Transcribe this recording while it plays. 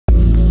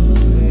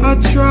I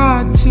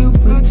tried to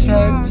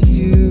protect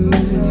you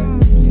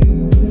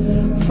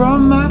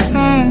from my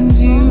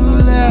hands, you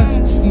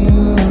left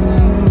you.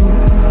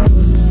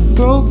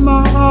 Broke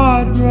my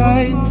heart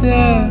right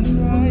there.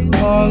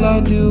 All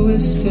I do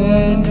is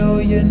stare, know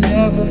you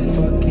never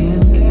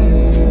fucking care.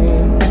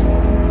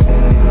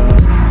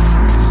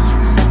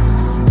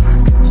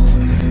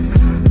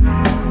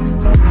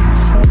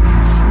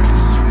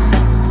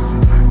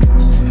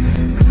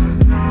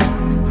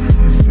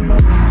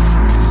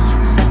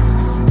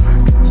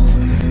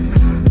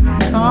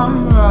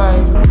 Come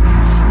right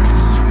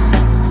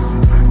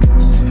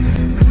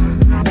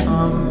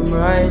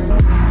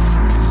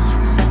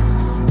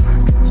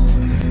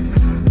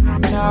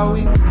now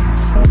we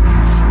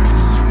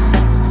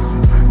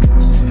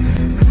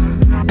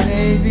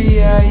baby,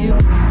 yeah, you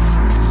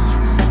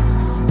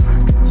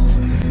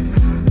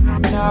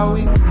now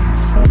we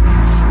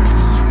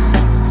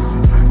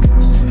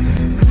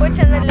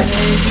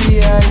baby,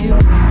 yeah, you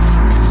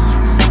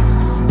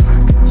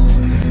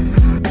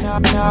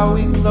now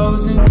we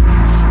closing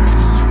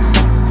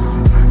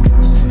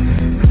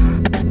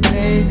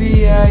baby,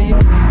 yeah, you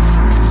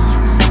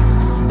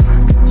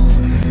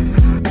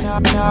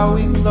now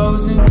we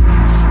closing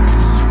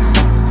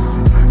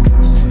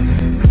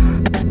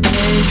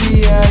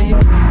baby, yeah, you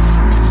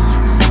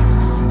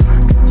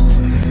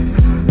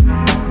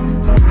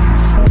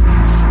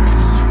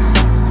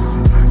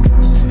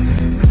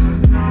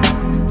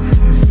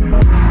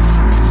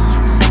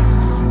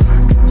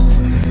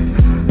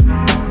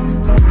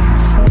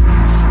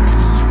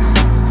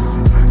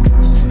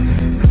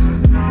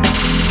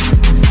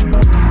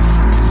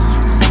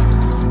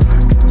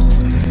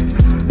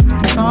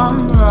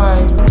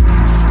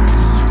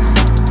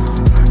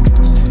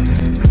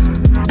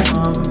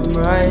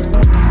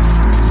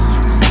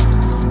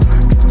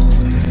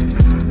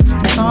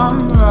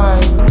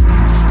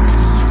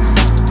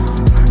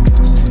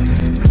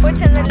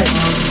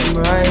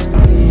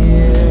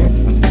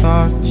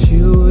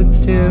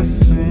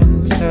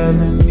different,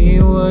 telling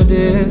me what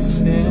is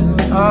sin.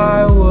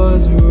 I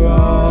was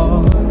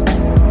wrong.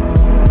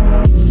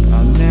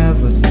 I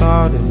never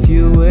thought of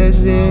you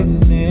as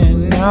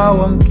ignorant.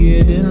 Now I'm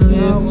getting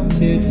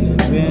lifted,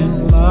 you're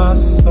in my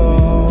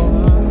soul.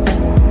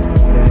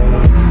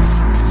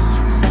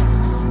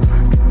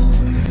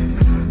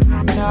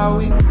 Now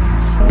we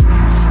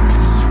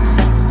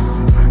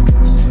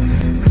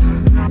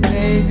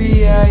baby,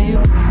 yeah, you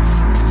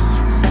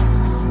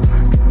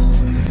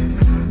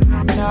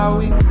now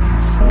we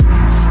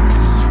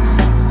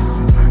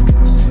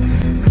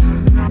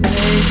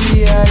baby,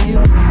 yeah, you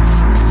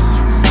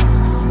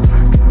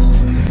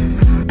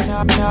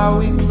now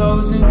we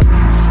closing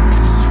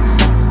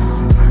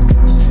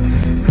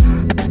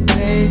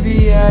baby,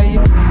 yeah,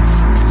 you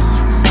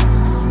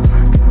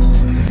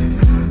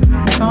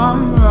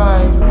come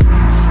right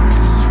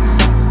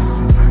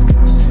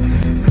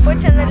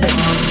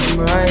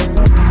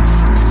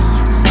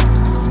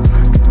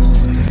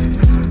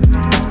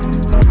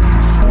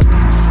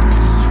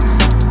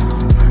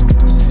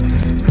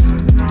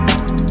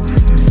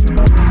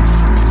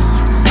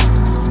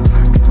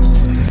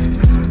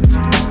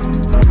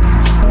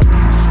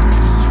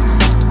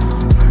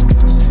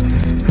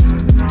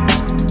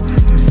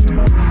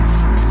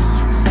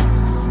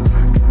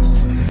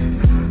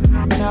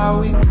now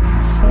we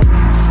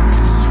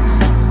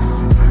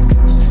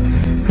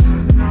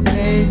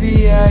baby,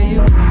 yeah,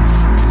 you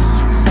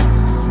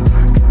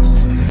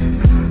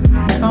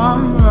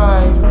come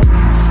right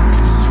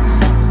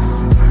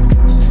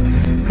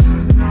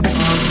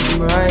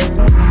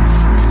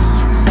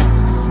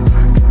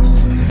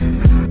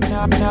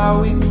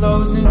now we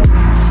closing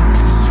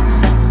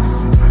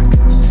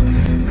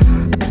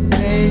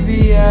baby,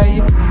 yeah,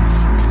 you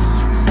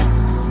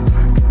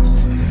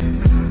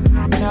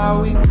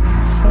now we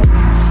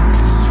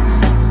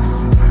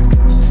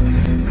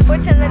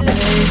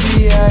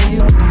baby, yeah, you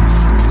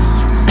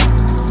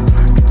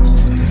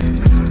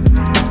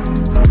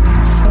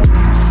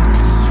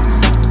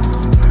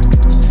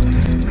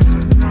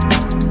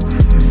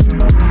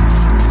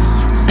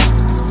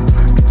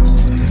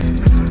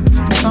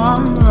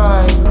come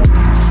right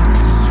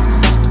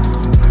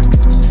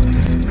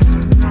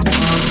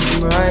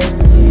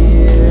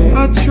here. I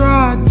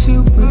tried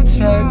to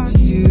protect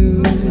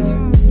you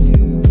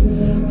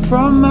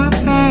from my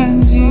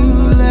hands, you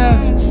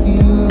left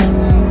you.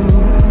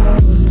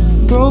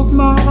 Broke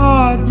my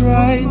heart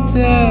right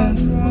there.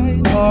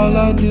 All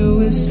I do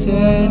is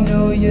stare,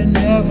 know you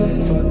never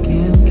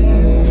fucking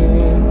care.